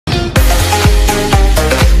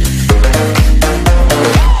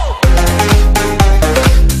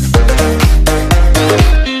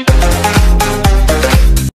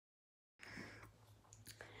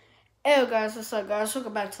Hey guys, what's up guys?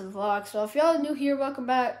 Welcome back to the vlog. So if y'all are new here, welcome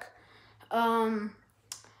back.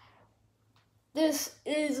 This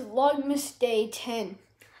is Vlogmas day 10.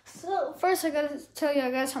 So first I gotta tell you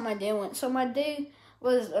guys how my day went. So my day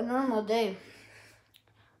was a normal day.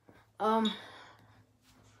 Yeah,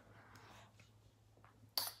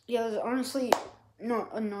 it was honestly not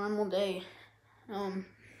a normal day.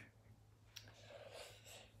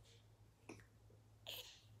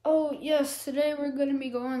 Oh yes, today we're gonna be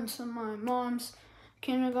going to my mom's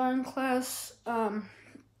kindergarten class.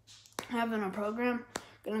 Having a program.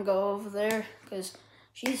 Gonna go over there because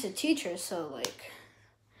she's a teacher. So like,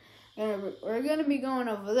 we're gonna be going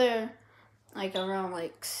over there like around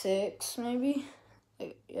like 6 maybe.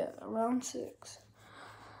 Like, yeah, around 6.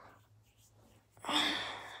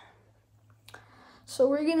 So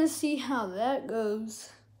we're gonna see how that goes.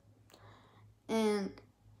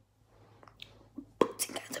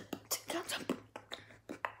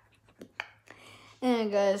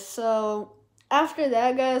 And guys, so after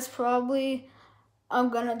that, guys, probably I'm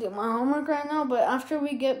gonna do my homework right now. But after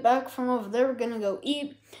we get back from over there, we're gonna go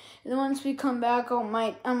eat. And then once we come back,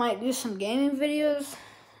 I might do some gaming videos.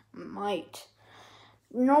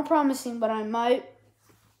 No promising, but I might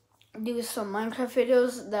do some Minecraft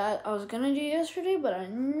videos that I was gonna do yesterday, but I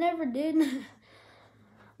never did.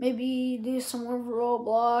 Maybe do some more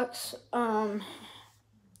Roblox. How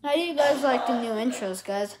do you guys like the new intros,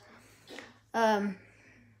 guys?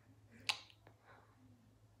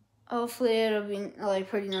 Hopefully it'll be like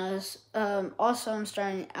pretty nice. Also I'm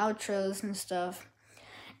starting outros and stuff.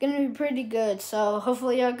 Gonna be pretty good, so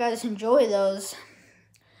hopefully y'all guys enjoy those.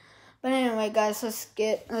 But anyway, guys,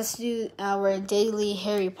 let's do our daily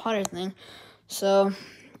Harry Potter thing. So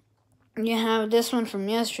you have this one from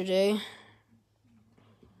yesterday.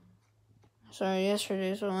 Sorry,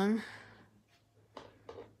 yesterday's one.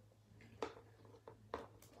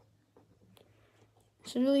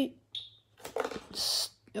 It's really,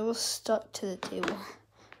 it was stuck to the table.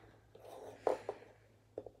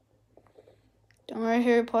 Don't worry,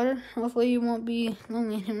 Harry Potter. Hopefully you won't be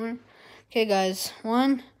lonely anymore. Okay, guys.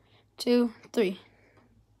 1, 2, 3.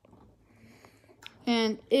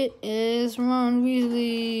 And it is Ron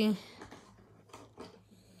Weasley.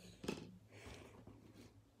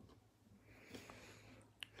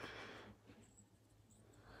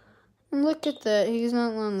 And look at that. He's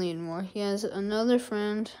not lonely anymore. He has another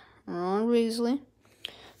friend, Ron Weasley.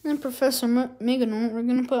 And then Professor McGonagall. We're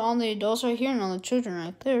going to put all the adults right here and all the children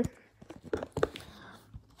right there.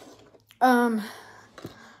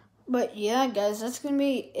 But yeah, guys, that's gonna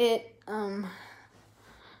be it.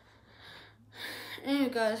 Anyway,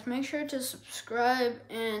 guys, make sure to subscribe,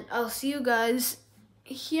 and I'll see you guys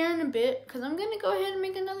here in a bit, because I'm gonna go ahead and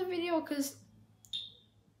make another video, because,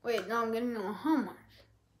 wait, no, I'm gonna do homework.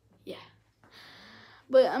 Yeah.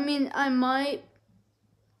 But, I mean, I might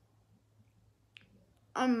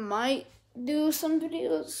do some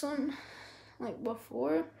videos, like,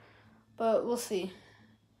 before, but we'll see.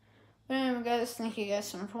 But anyway, guys, thank you guys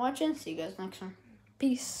so much for watching. See you guys next time.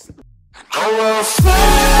 Peace.